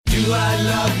Do I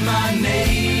love my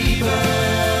neighbor?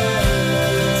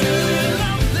 Do you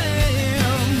love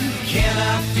them? Can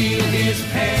I feel his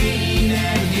pain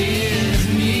and his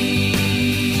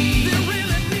need? They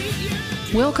really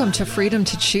need you. Welcome to Freedom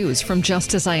to Choose from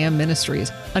Just As I Am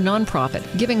Ministries, a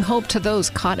nonprofit giving hope to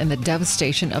those caught in the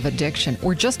devastation of addiction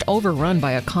or just overrun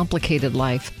by a complicated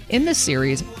life. In this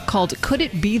series, called Could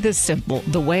It Be This Simple?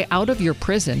 The Way Out of Your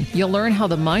Prison, you'll learn how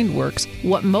the mind works,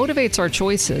 what motivates our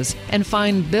choices, and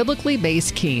find biblically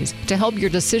based keys to help your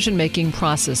decision-making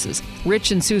processes.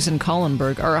 Rich and Susan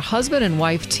Collenberg are a husband and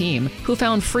wife team who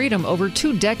found freedom over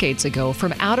 2 decades ago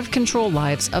from out-of-control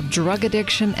lives of drug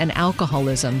addiction and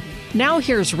alcoholism. Now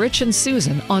here's Rich and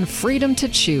Susan on Freedom to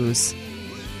Choose.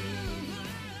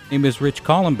 My name is Rich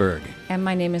Collenberg. And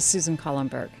my name is Susan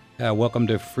Collenberg. Welcome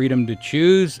to Freedom to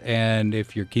Choose, and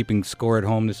if you're keeping score at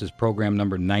home, this is program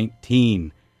number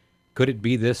 19. Could it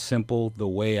be this simple, the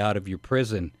way out of your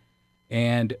prison?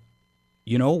 And,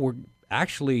 you know, we're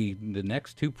actually, the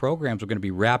next 2 programs, we're going to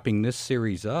be wrapping this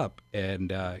series up,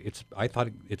 and I thought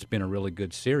it's been a really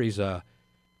good series. We're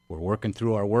working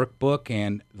through our workbook,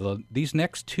 and these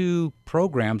next 2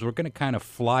 programs, we're going to kind of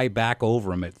fly back over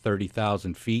them at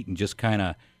 30,000 feet and just kind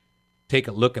of take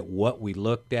a look at what we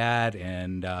looked at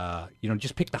and,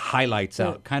 just pick the highlights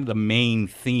out, kind of the main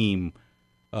theme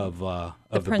of the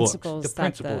principles books. The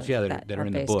principles, that are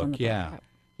in the book.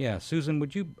 Yeah. Susan,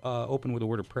 would you open with a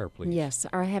word of prayer, please? Yes.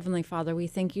 Our Heavenly Father, we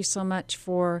thank you so much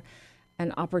for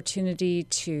an opportunity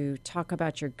to talk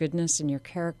about your goodness and your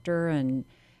character and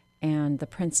the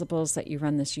principles that you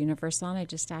run this universe on. I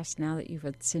just ask now that you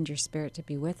would send your Spirit to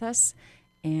be with us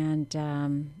and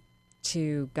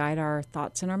to guide our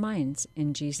thoughts and our minds.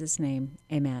 In Jesus' name,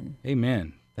 amen.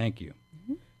 Amen. Thank you.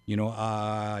 Mm-hmm. You know,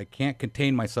 I can't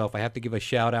contain myself. I have to give a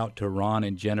shout out to Ron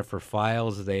and Jennifer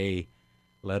Files. They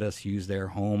let us use their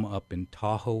home up in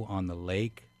Tahoe on the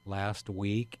lake last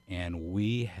week, and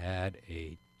we had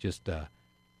just a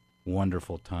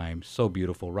wonderful time. So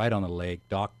beautiful, right on the lake,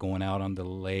 dock going out on the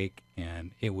lake, and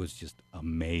it was just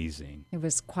amazing. It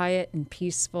was quiet and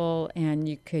peaceful, and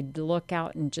you could look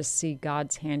out and just see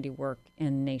God's handiwork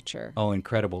in nature. Oh,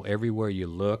 incredible. Everywhere you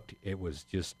looked, it was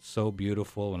just so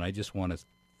beautiful, and I just want to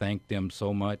thank them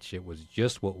so much. It was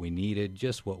just what we needed,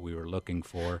 just what we were looking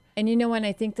for. And you know, and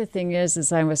I think the thing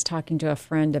is I was talking to a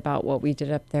friend about what we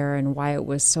did up there and why it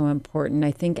was so important. I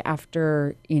think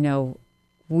after,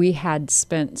 we had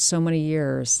spent so many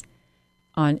years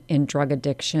in drug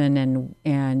addiction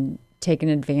and taking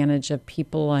advantage of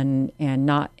people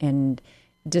and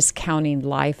discounting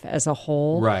life as a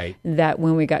whole. Right. That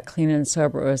when we got clean and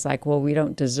sober, it was like, well, we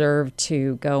don't deserve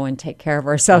to go and take care of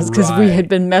ourselves because we had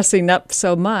been messing up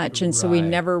so much. And so we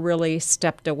never really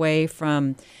stepped away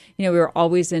from, we were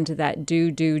always into that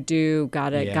do,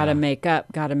 gotta make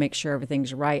up, gotta make sure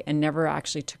everything's right, and never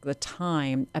actually took the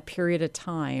time, a period of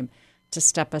time, to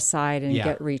step aside and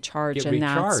get recharged.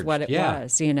 That's what it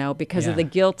was, because of the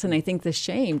guilt. And I think the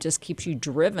shame just keeps you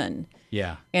driven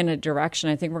in a direction.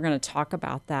 I think we're going to talk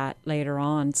about that later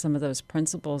on, some of those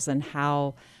principles and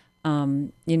how,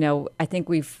 I think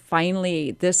we've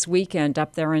finally, this weekend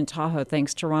up there in Tahoe,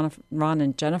 thanks to Ron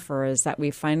and Jennifer, is that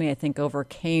we finally, I think,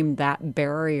 overcame that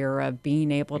barrier of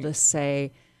being able to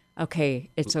say, okay,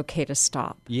 it's okay to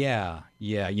stop. Yeah,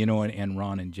 and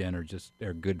Ron and Jen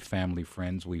they're good family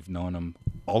friends. We've known them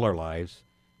all our lives,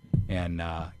 and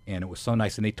it was so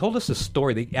nice. And they told us a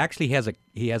story. They actually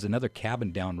he has another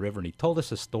cabin downriver, and he told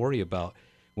us a story about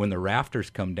when the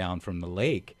rafters come down from the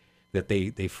lake, that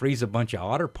they freeze a bunch of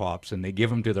otter pops and they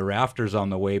give them to the rafters on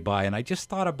the way by. And I just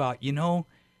thought about,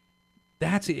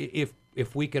 that's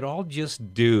if we could all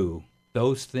just do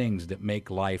those things that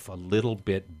make life a little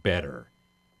bit better.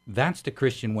 That's the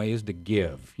Christian way, is to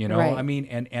give, Right. I mean,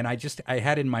 and I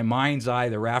had in my mind's eye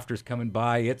the rafters coming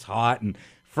by, it's hot, and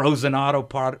frozen otter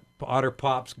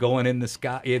pops going in the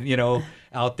sky,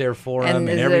 out there for them,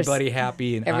 and everybody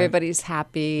happy. And everybody's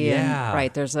happy. Yeah. And,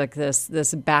 right. There's like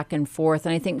this back and forth.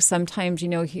 And I think sometimes,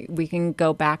 we can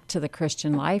go back to the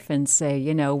Christian life and say,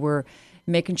 we're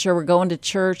making sure we're going to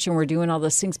church and we're doing all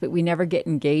those things, but we never get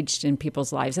engaged in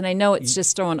people's lives. And I know it's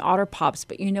just throwing otter pops,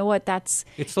 but you know what? It's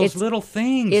those little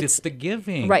things. It's the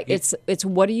giving. Right. It's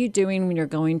what are you doing when you're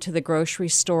going to the grocery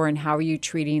store, and how are you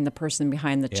treating the person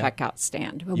behind the checkout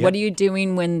stand? Yep. What are you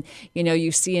doing when,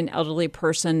 you see an elderly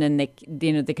person and they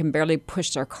can barely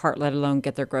push their cart, let alone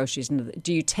get their groceries?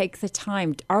 Do you take the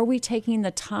time? Are we taking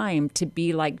the time to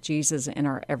be like Jesus in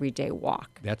our everyday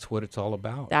walk? That's what it's all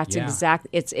about. That's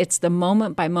exactly. It's the moment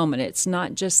by moment. It's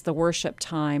not just the worship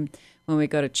time when we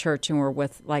go to church and we're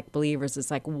with like believers.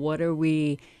 It's like, are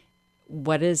we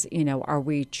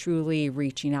truly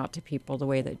reaching out to people the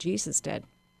way that Jesus did?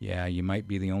 yeah, you might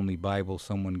be the only Bible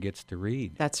someone gets to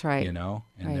read. That's right. You know,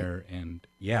 and Right.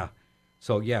 yeah.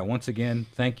 So yeah, once again,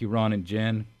 thank you, Ron and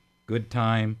Jen. Good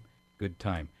time, good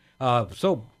time.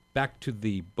 So back to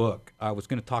the book. I was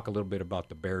going to talk a little bit about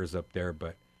the bears up there,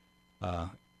 but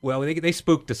well, they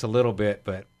spooked us a little bit,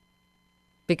 but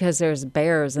Because there's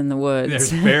bears in the woods.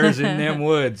 there's bears in them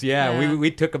woods. Yeah, Yeah.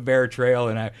 we took a bear trail,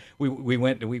 and we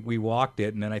went and we walked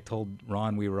it, and then I told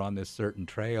Ron we were on this certain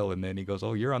trail, and then he goes,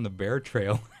 "Oh, you're on the bear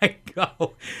trail." I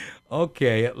go,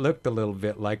 "Okay." It looked a little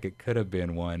bit like it could have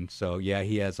been one. So yeah,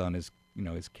 he has on his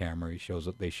his camera. He shows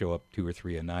up. They show up 2 or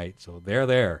 3 a night, so they're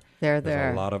there. They're There's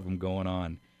there. a lot of them going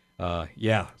on.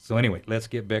 Yeah. So anyway, let's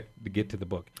get back to the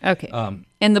book. Okay.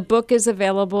 And the book is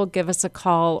available. Give us a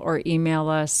call or email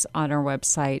us on our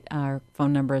website. Our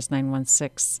phone number is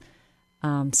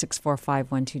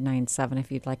 916-645-1297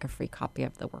 if you'd like a free copy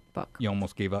of the workbook. You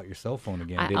almost gave out your cell phone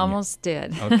again, I didn't you? almost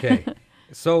did. Okay.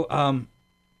 So,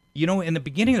 in the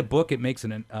beginning of the book, it makes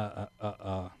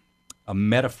a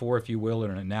metaphor, if you will,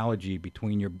 or an analogy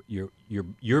between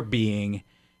your being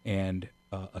and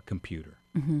a computer.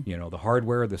 Mm-hmm. The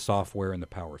hardware, the software, and the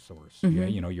power source. Yeah,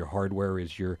 your hardware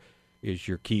is your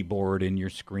keyboard and your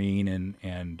screen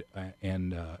and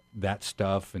that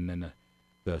stuff, and then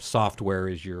the software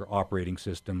is your operating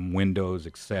system, Windows,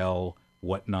 Excel,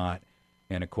 whatnot.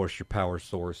 And of course, your power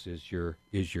source is your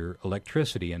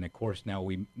electricity. And of course, now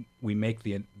we make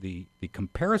the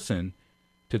comparison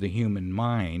to the human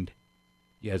mind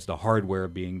as the hardware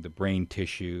being the brain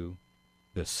tissue,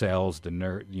 the cells, the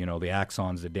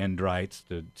axons, the dendrites,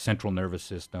 the central nervous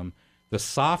system. The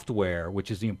software,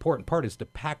 which is the important part, is the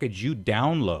package you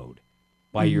download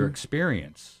by your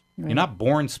experience. Right. You're not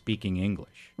born speaking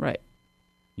English. Right.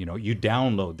 You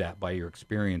download that by your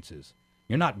experiences.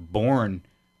 You're not born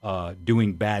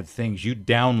doing bad things. You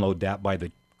download that by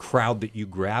the crowd that you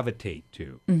gravitate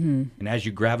to. Mm-hmm. And as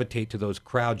you gravitate to those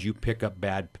crowds, you pick up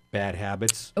bad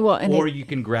habits. Well, and or you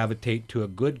can gravitate to a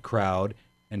good crowd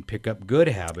and pick up good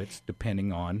habits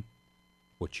depending on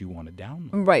what you want to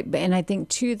download. Right. And I think,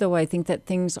 too, though, I think that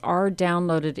things are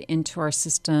downloaded into our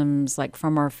systems, like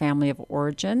from our family of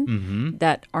origin,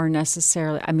 that are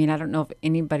necessarily, I mean, I don't know if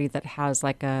anybody that has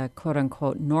like a quote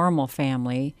unquote normal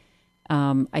family.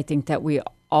 I think that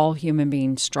all human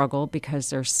beings struggle because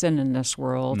there's sin in this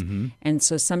world. And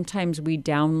so sometimes we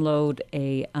download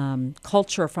a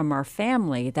culture from our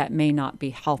family that may not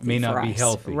be healthy May not for be us.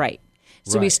 healthy. Right.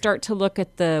 So we Right. start to look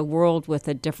at the world with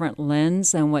a different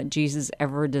lens than what Jesus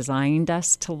ever designed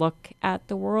us to look at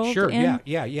the world Sure. in.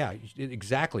 Yeah.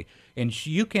 Exactly. And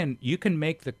you can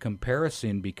make the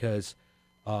comparison because,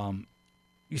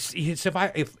 you see,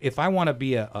 if I want to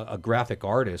be a graphic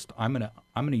artist, I'm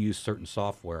gonna use certain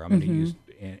software. I'm gonna use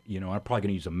I'm probably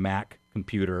gonna use a Mac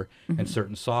computer and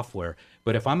certain software.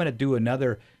 But if I'm gonna do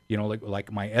another,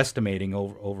 like my estimating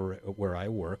over where I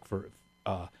work for.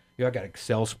 I got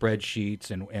Excel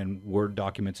spreadsheets and Word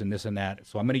documents and this and that.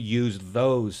 So I'm going to use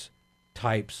those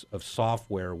types of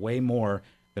software way more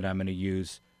than I'm going to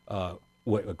use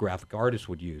what a graphic artist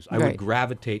would use. I Right. would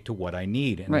gravitate to what I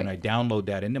need, and then I Right. download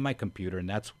that into my computer, and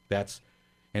that's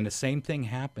and the same thing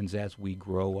happens as we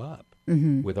grow up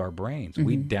with our brains.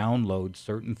 We download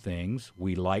certain things,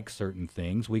 we like certain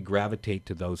things, we gravitate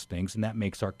to those things, and that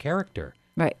makes our character.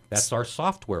 Right. That's our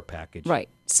software package. Right.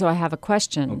 So I have a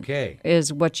question. Okay.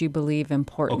 Is what you believe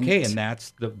important? Okay, and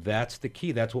that's the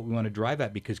key. That's what we want to drive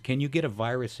at, because can you get a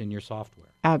virus in your software?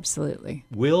 Absolutely.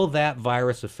 Will that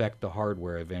virus affect the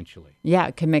hardware eventually? Yeah,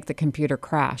 it can make the computer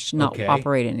crash, not Okay.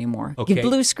 operate anymore. Okay. Give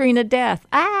blue screen of death.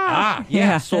 Ah,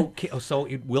 yeah. So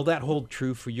will that hold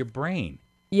true for your brain?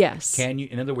 Yes. Can you,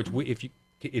 in other words,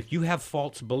 if you have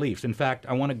false beliefs, in fact,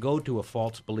 I want to go to a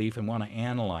false belief and want to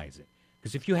analyze it.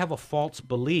 Because if you have a false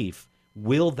belief,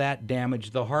 will that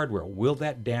damage the hardware? Will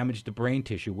that damage the brain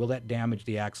tissue? Will that damage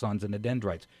the axons and the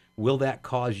dendrites? Will that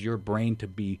cause your brain to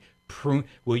be prune?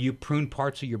 Will you prune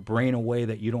parts of your brain away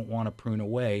that you don't want to prune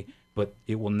away? But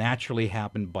it will naturally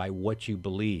happen by what you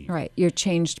believe. Right. You're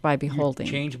changed by beholding.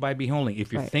 Changed by beholding.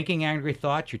 If you're Right. thinking angry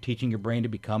thoughts, you're teaching your brain to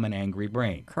become an angry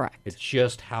brain. Correct. It's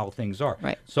just how things are.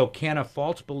 Right. So can a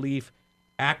false belief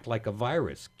act like a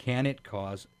virus? Can it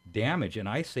cause damage? And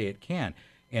I say it can.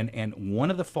 And one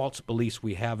of the false beliefs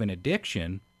we have in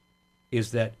addiction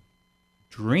is that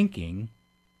drinking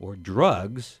or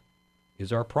drugs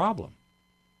is our problem.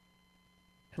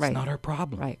 That's Right. not our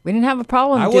problem. Right. We didn't have a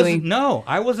problem I doing.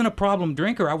 wasn't a problem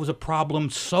drinker. I was a problem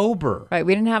sober. Right.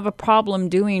 We didn't have a problem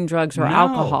doing drugs or No,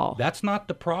 alcohol. That's not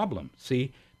the problem.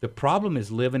 See, the problem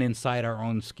is living inside our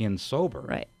own skin sober.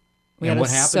 Right. We And had what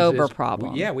a happens sober is-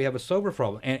 problem. Yeah, we have a sober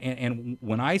problem. And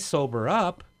when I sober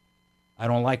up, I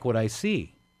don't like what I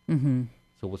see. Mm-hmm.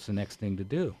 So what's the next thing to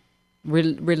do?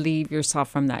 Relieve yourself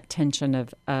from that tension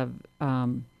of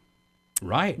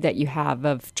Right. that you have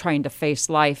of trying to face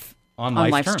life On on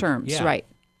life's life's terms, terms. yeah. Right.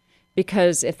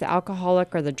 Because if the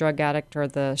alcoholic or the drug addict or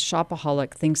the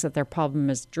shopaholic thinks that their problem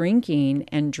is drinking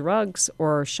and drugs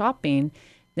or shopping,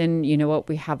 then you know what,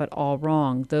 we have it all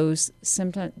wrong. Those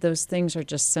things are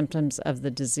just symptoms of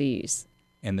the disease.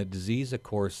 And the disease, of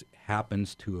course,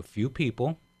 happens to a few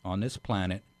people on this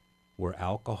planet where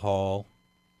alcohol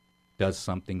does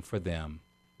something for them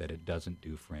that it doesn't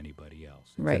do for anybody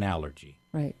else. It's Right. an allergy.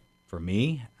 Right. For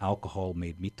me, alcohol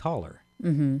made me taller.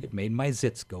 Mm-hmm. It made my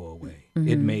zits go away.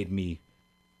 It made me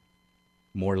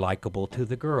more likable to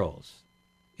the girls.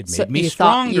 It made So me you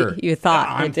thought- stronger. you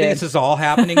thought it did. This is all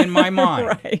happening in my mind,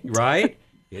 Right. right?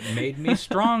 It made me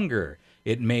stronger.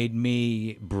 It made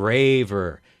me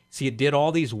braver. See, it did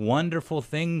all these wonderful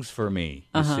things for me,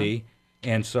 you see?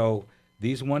 And so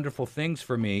these wonderful things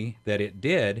for me that it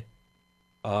did,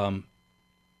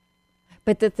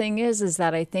 But the thing is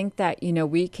that I think that, you know,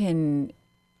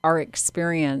 our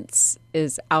experience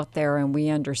is out there and we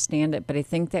understand it, but I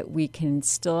think that we can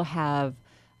still have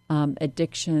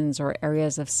addictions or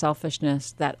areas of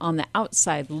selfishness that on the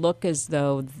outside look as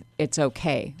though it's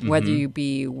okay, whether you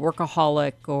be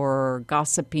workaholic or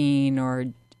gossiping or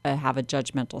have a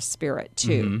judgmental spirit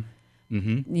too.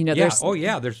 You know, yeah. there's Oh,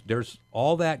 yeah. There's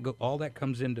all that. All that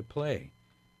comes into play.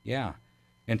 Yeah,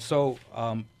 and so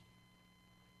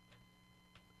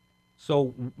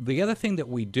so the other thing that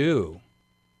we do,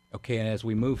 okay, and as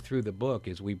we move through the book,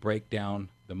 is we break down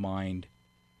the mind.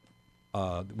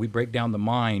 We break down the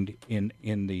mind in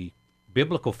the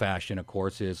biblical fashion. Of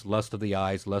course, is lust of the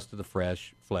eyes, lust of the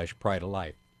flesh, pride of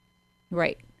life.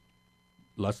 right.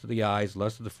 Lust of the eyes,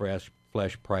 lust of the flesh,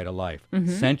 pride of life.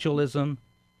 Sensualism,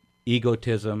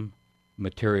 egotism,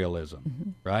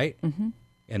 materialism, right?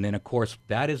 And then, of course,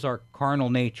 that is our carnal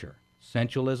nature.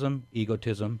 Sensualism,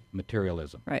 egotism,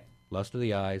 materialism. Right. Lust of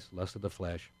the eyes, lust of the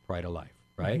flesh, pride of life,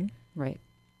 right? Right.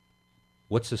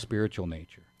 What's the spiritual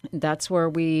nature? That's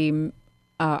where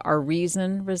our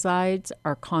reason resides,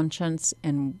 our conscience,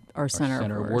 and our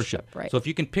center, of worship. Right. So if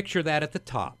you can picture that at the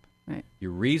top, Right.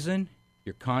 your reason,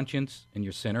 your conscience, and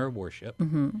your center of worship.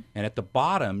 Mm-hmm. And at the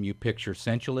bottom, you picture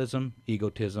sensualism,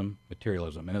 egotism,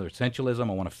 materialism. In other words,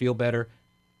 sensualism, I want to feel better.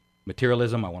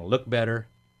 Materialism, I want to look better.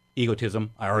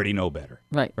 Egotism, I already know better.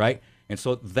 Right. Right? And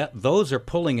so those are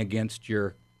pulling against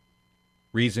your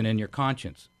reason and your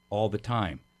conscience all the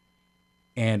time.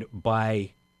 And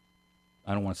by,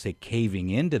 I don't want to say caving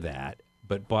into that,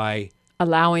 but by,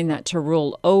 Allowing that to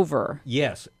rule over.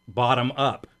 yes, bottom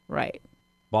up. Right.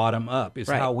 Bottom up is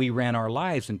Right. how we ran our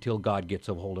lives until God gets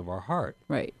a hold of our heart.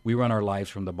 Right. We run our lives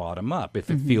from the bottom up. If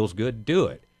it feels good, do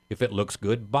it. If it looks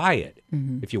good, buy it.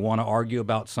 If you want to argue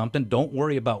about something, don't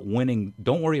worry about winning.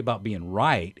 Don't worry about being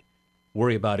right.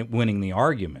 Worry about it winning the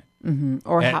argument.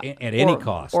 Or At any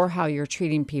cost. Or how you're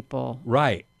treating people.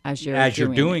 Right. As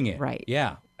you're doing it. Right.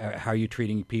 Yeah. How are you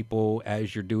treating people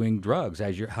as you're doing drugs?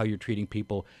 How you're treating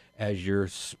people as you're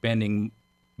spending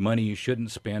money you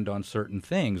shouldn't spend on certain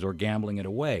things or gambling it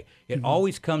away. It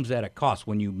always comes at a cost.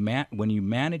 When you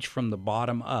manage from the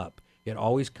bottom up, it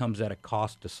always comes at a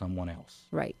cost to someone else.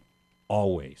 Right.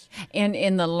 Always. And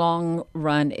in the long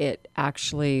run, it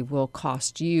actually will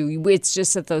cost you. It's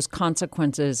just that those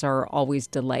consequences are always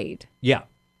delayed. Yeah.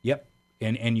 Yep.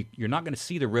 And you're not going to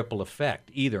see the ripple effect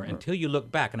either until you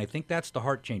look back. And I think that's the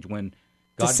heart change when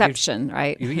God Deception,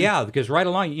 right? Yeah, because right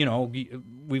along,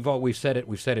 we've said it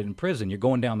in prison. You're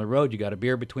going down the road, you got a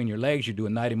beer between your legs, you're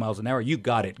doing 90 miles an hour, you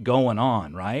got it going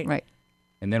on, right? Right.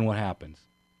 And then what happens?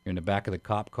 You're in the back of the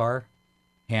cop car,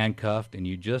 handcuffed, and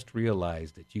you just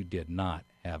realize that you did not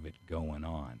have it going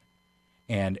on.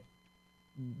 And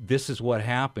this is what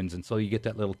happens. And so you get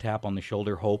that little tap on the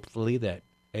shoulder, hopefully, that,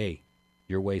 hey,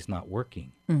 your way's not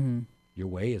working. Your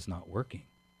way is not working.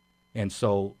 And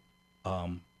so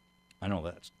I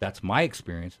know that's my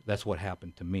experience. That's what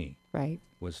happened to me. Right.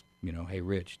 Was, hey,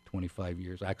 Rich, 25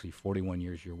 years, actually 41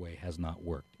 years your way has not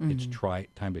worked. It's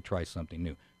time to try something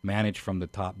new. Manage from the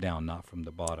top down, not from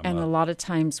the bottom And up. a lot of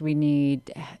times we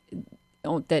need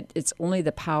that it's only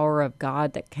the power of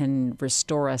God that can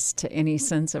restore us to any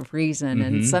sense of reason.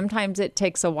 And sometimes it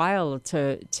takes a while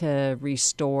to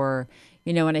restore,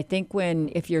 and I think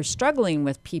if you're struggling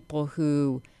with people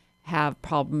who have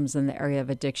problems in the area of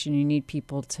addiction, you need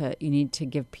to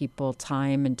give people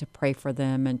time and to pray for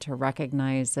them and to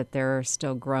recognize that they're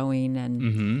still growing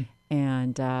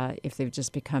and if they've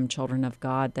just become children of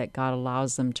God, that God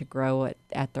allows them to grow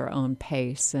at their own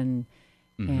pace and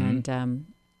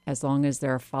as long as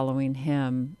they're following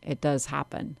Him, it does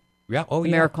happen. Yeah. Oh, The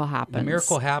miracle happens. The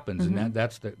miracle happens, and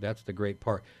that's the great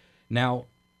part. Now,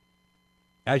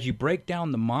 as you break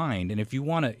down the mind, and if you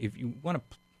want to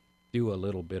do a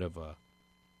little bit of a, I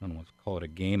don't know what to call it, a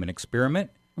game, an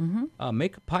experiment,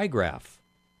 make a pie graph.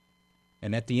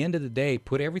 And at the end of the day,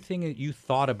 put everything that you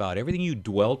thought about, everything you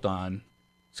dwelt on,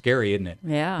 scary, isn't it?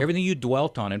 Yeah. Everything you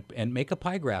dwelt on, and make a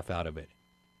pie graph out of it.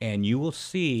 And you will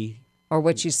see Or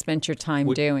what you spent your time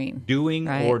what doing.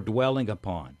 Right. or dwelling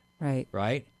upon, Right.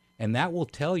 right? And that will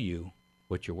tell you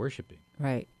what you're worshiping.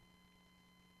 Right.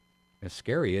 It's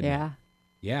scary, isn't it? Yeah.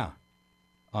 Yeah.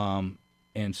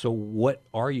 And so what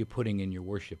are you putting in your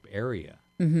worship area?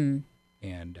 Mm-hmm.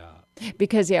 And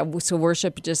Because so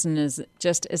worship just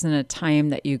isn't a time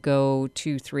that you go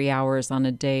 2-3 hours on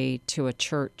a day to a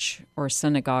church or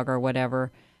synagogue or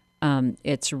whatever.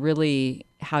 It's really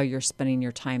how you're spending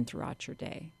your time throughout your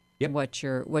day. Yep.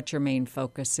 What your main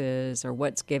focus is, or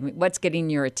what's getting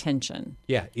your attention.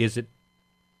 yeah, is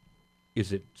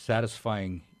it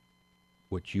satisfying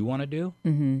what you want to do,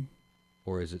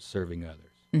 or is it serving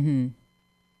others?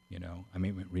 You know, I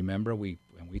mean, remember we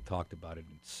talked about it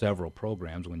in several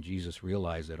programs when Jesus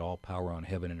realized that all power on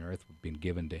heaven and earth had been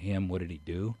given to him. What did he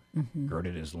do?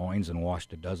 Girded his loins and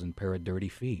washed a dozen pair of dirty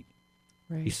feet.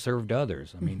 Right. He served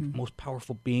others. I mean, most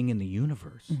powerful being in the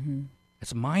universe.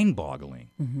 It's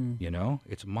mind-boggling. You know,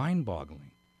 it's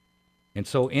mind-boggling. And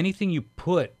so anything you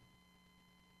put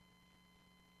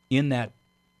in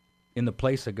the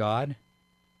place of God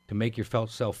to make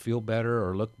yourself feel better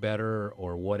or look better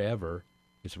or whatever,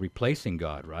 it's replacing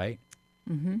God, right?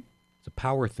 It's a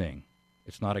power thing.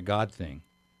 It's not a God thing.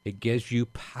 It gives you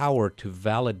power to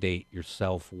validate your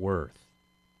self-worth.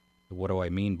 What do I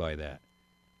mean by that?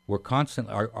 We're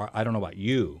constantly, I don't know about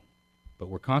you, but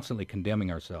we're constantly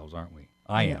condemning ourselves, aren't we?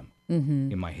 I am,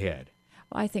 in my head.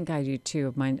 Well, I think I do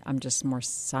too. I'm just more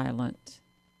silent.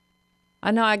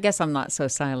 I know. I guess I'm not so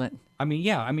silent. I mean,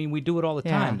 yeah. I mean, we do it all the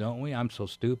time, Yeah. don't we? I'm so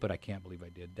stupid. I can't believe I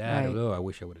did that. Right. Oh, I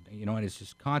wish I would have. You know, and it's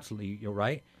just constantly, you're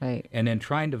right. Right. And then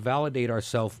trying to validate our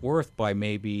self-worth by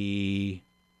maybe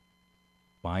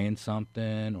buying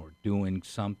something or doing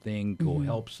something, go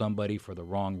help somebody for the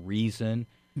wrong reason,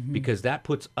 because that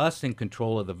puts us in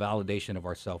control of the validation of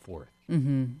our self-worth.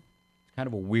 It's kind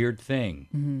of a weird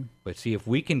thing. But see, if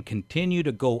we can continue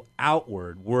to go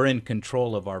outward, we're in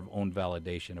control of our own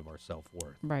validation of our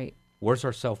self-worth. Right. Where's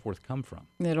our self-worth come from?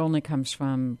 It only comes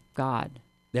from God.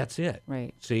 That's it.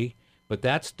 Right. See? But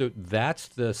that's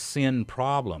the sin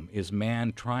problem, is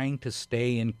man trying to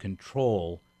stay in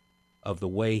control of the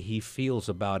way he feels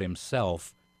about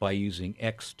himself by using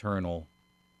external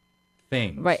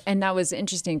things. Right. And that was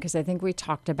interesting because I think we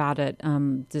talked about it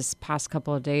this past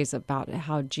couple of days about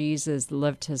how Jesus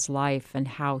lived his life and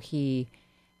how he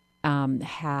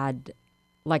had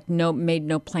made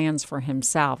no plans for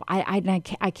himself.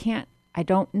 I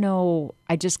don't know.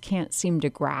 I just can't seem to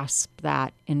grasp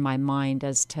that in my mind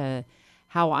as to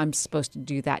how I'm supposed to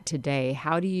do that today.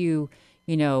 How do you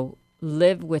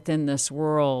live within this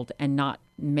world and not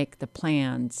make the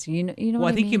plans? You know Well,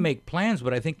 what I think mean? you make plans,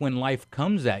 but I think when life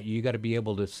comes at you, you got to be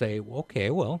able to say,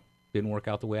 okay, well, didn't work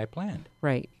out the way I planned.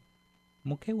 Right.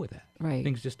 I'm okay with that. Right.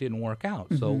 Things just didn't work out.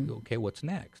 So, okay, what's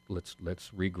next? Let's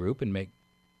regroup and make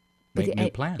new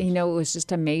plans. It was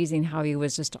just amazing how he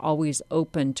was just always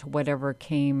open to whatever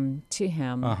came to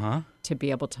him to be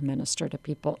able to minister to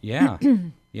people. Yeah.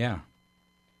 Yeah.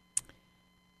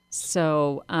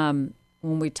 So when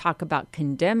we talk about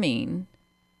condemning,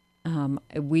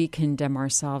 we condemn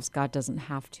ourselves. God doesn't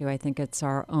have to. I think it's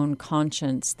our own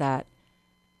conscience that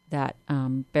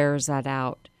bears that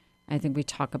out. I think we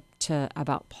talk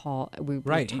about Paul. We were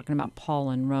Right. talking about Paul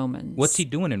in Romans. What's he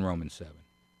doing in Romans 7?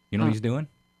 You know what he's doing?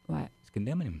 What? He's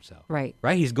condemning himself. Right.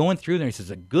 Right? He's going through there. He says,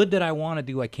 the good that I want to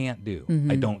do, I can't do.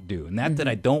 I don't do. And that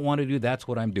I don't want to do, that's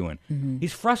what I'm doing.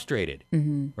 He's frustrated.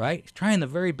 Right? He's trying the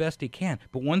very best he can.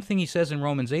 But one thing he says in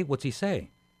Romans 8, what's he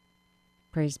say?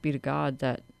 Praise be to God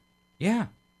that. Yeah.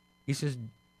 He says,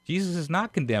 Jesus is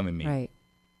not condemning me. Right.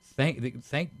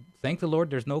 Thank the Lord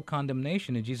there's no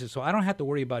condemnation in Jesus. So I don't have to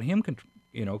worry about him,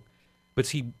 But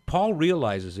see, Paul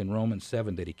realizes in Romans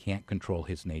 7 that he can't control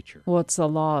his nature. Well, it's the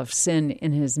law of sin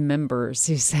in his members,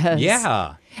 he says.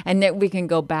 Yeah. And that we can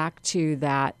go back to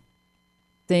that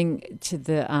thing, to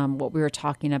the what we were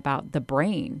talking about, the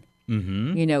brain.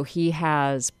 Mm-hmm. He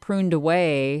has pruned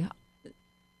away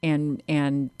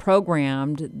and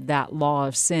programmed that law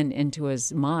of sin into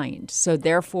his mind. So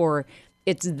therefore,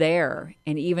 it's there.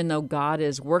 And even though God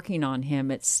is working on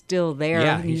him, it's still there.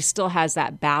 Yeah, he still has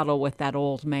that battle with that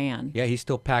old man. Yeah, he's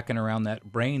still packing around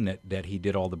that brain that he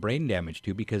did all the brain damage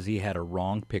to because he had a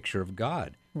wrong picture of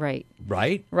God. Right.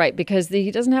 Right? Right, because he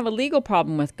doesn't have a legal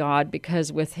problem with God,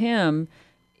 because with him,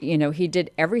 he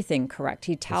did everything correct.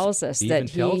 He tells us even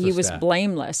that tells he us was that.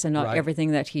 blameless in Right.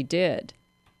 everything that he did.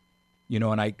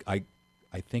 And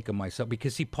I think of myself,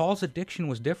 because see, Paul's addiction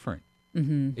was different.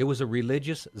 It was a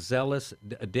religious, zealous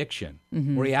addiction,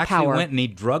 where he actually Power. went and he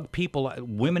drugged people,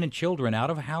 women and children, out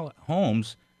of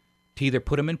homes to either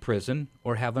put them in prison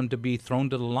or have them to be thrown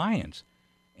to the lions.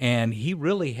 And he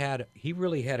really had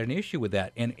an issue with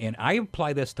that. And I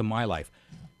apply this to my life.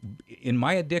 In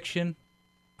my addiction,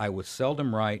 I was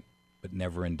seldom right, but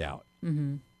never in doubt.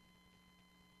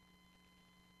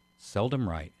 Seldom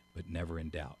right, but never in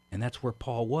doubt. And that's where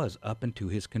Paul was up into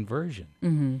his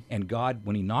conversion. And God,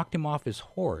 when he knocked him off his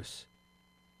horse,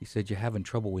 he said, "You're having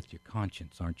trouble with your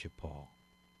conscience, aren't you, Paul?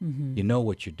 You know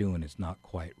what you're doing is not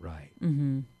quite right.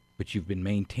 But you've been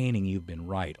maintaining you've been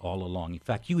right all along. In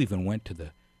fact, you even went to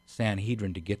the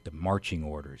Sanhedrin to get the marching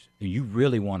orders. You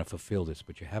really want to fulfill this,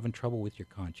 but you're having trouble with your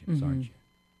conscience, aren't you?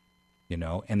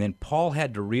 And then Paul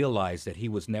had to realize that he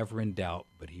was never in doubt,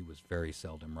 but he was very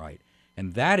seldom right.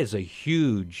 And that is a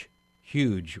huge,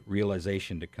 huge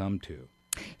realization to come to.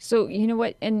 So you know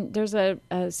what? And there's a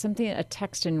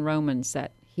text in Romans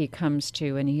that he comes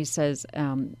to, and he says,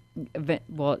 it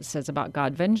says about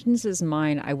God, "Vengeance is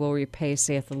mine; I will repay,"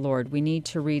 saith the Lord. We need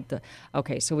to read the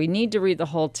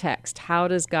whole text. How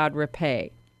does God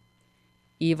repay?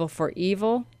 Evil for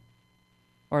evil,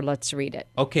 or let's read it.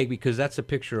 Okay, because that's a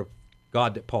picture of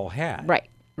God that Paul had.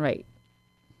 Right.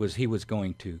 Was he was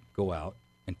going to go out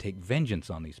and take vengeance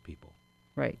on these people.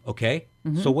 Right. Okay?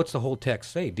 So what's the whole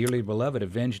text say? "Dearly beloved,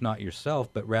 avenge not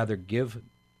yourself, but rather give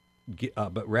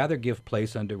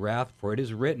place unto wrath, for it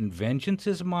is written, Vengeance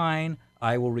is mine,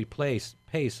 I will pay,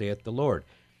 saith the Lord."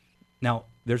 Now,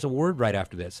 there's a word right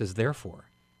after that. It says, therefore.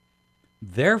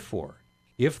 Therefore,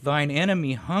 if thine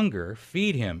enemy hunger,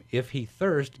 feed him. If he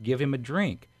thirst, give him a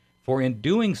drink. For in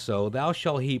doing so, thou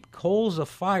shalt heap coals of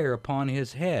fire upon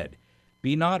his head.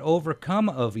 Be not overcome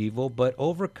of evil, but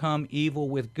overcome evil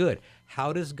with good.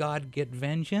 How does God get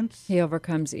vengeance? He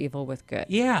overcomes evil with good.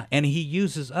 Yeah, and he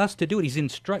uses us to do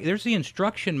it. There's the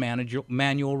instruction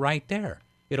manual right there.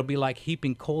 It'll be like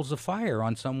heaping coals of fire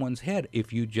on someone's head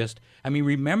if you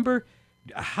remember,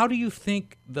 how do you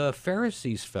think the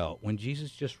Pharisees felt when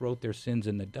Jesus just wrote their sins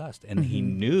in the dust? And they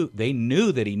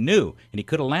knew that he knew, and he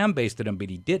could have lambasted them,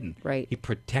 but he didn't. Right. He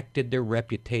protected their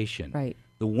reputation. Right.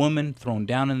 The woman thrown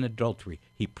down in adultery,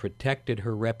 he protected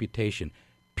her reputation.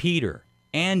 Peter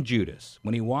and Judas,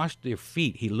 when he washed their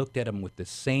feet, he looked at them with the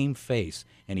same face,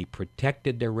 and he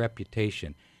protected their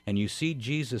reputation. And you see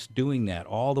Jesus doing that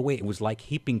all the way. It was like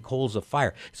heaping coals of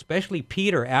fire. Especially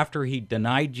Peter, after he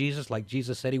denied Jesus, like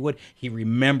Jesus said he would, he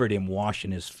remembered him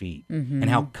washing his feet and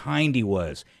how kind he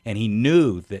was. And he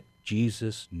knew that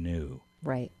Jesus knew.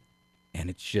 Right.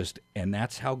 And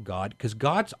that's how because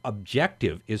God's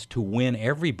objective is to win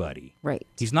everybody. Right.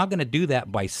 He's not going to do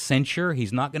that by censure.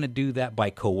 He's not going to do that by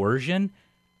coercion.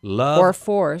 Love Or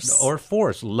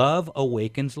force. Love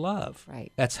awakens love.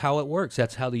 Right. That's how it works.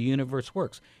 That's how the universe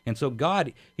works. And so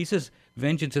God, he says,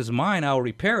 "Vengeance is mine, I'll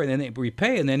repay."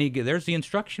 And then there's the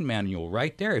instruction manual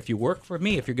right there. If you work for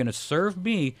me, if you're going to serve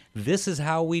me, this is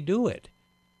how we do it.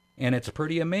 And it's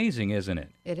pretty amazing, isn't it?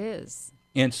 It is.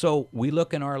 And so we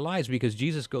look in our lives, because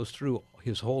Jesus goes through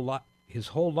his whole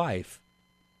life,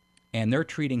 and they're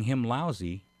treating him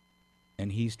lousy,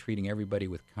 and he's treating everybody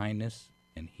with kindness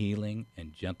and healing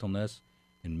and gentleness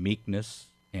and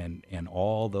meekness and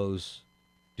all those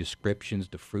descriptions,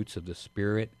 the fruits of the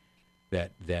Spirit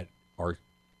that are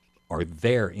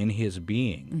there in his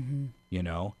being,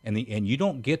 and you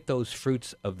don't get those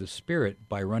fruits of the Spirit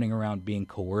by running around being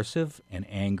coercive and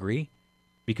angry,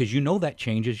 because that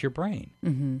changes your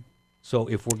brain. So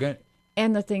if we're going to...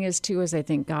 And the thing is, too, is I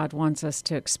think God wants us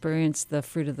to experience the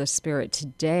fruit of the Spirit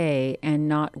today and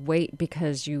not wait,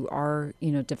 because you are,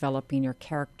 developing your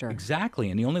character. Exactly.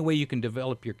 And the only way you can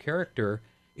develop your character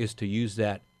is to use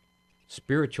that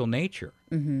spiritual nature,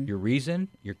 your reason,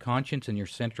 your conscience, and your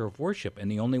center of worship.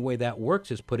 And the only way that works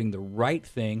is putting the right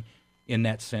thing in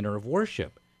that center of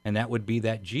worship. And that would be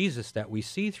that Jesus that we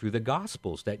see through the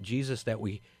Gospels, that Jesus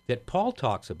that Paul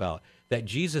talks about, that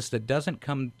Jesus that doesn't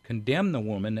condemn the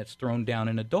woman that's thrown down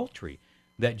in adultery,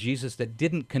 that Jesus that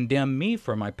didn't condemn me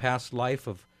for my past life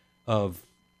of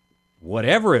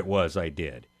whatever it was I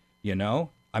did.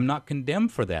 I'm not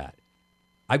condemned for that.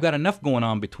 I've got enough going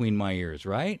on between my ears,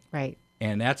 right? Right.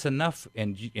 And that's enough.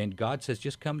 And God says,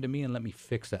 just come to me and let me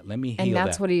fix that. Let me heal that. And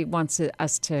that's what he wants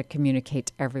us to communicate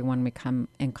to everyone we come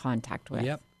in contact with.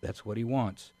 Yep, that's what he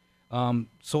wants.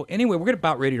 So anyway, we're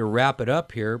about ready to wrap it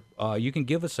up here. You can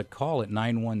give us a call at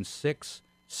 916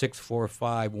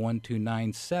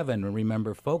 645-1297. And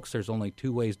remember, folks, there's only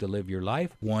two ways to live your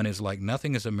life. One is like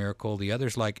nothing is a miracle. The other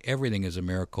is like everything is a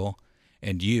miracle.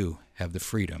 And you have the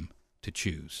freedom to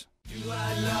choose. Do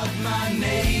I love my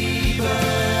neighbor?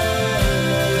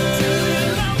 Do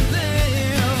you love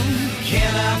them?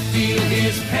 Can I feel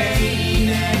his pain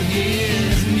and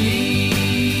his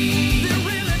need? They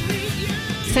really need you.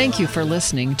 Thank you for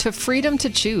listening to Freedom to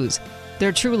Choose.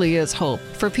 There truly is hope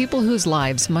for people whose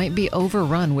lives might be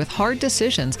overrun with hard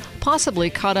decisions,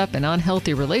 possibly caught up in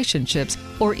unhealthy relationships,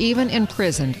 or even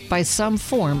imprisoned by some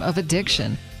form of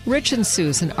addiction. Rich and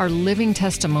Susan are living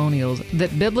testimonials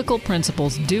that biblical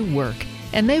principles do work,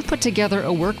 and they've put together a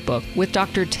workbook with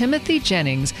Dr. Timothy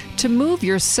Jennings to move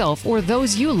yourself or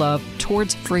those you love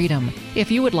towards freedom. If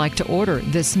you would like to order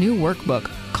this new workbook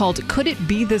called Could It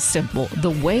Be This Simple? The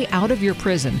Way Out of Your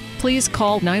Prison, please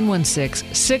call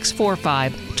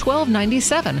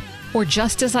 916-645-1297 or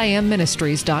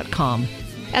JustAsIamMinistries.com.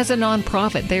 As a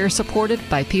nonprofit, they are supported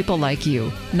by people like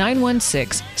you.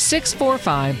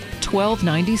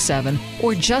 916-645-1297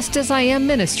 or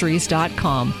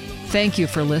JustAsIamMinistries.com. Thank you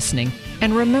for listening.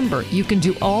 And remember, you can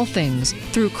do all things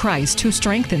through Christ who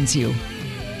strengthens you.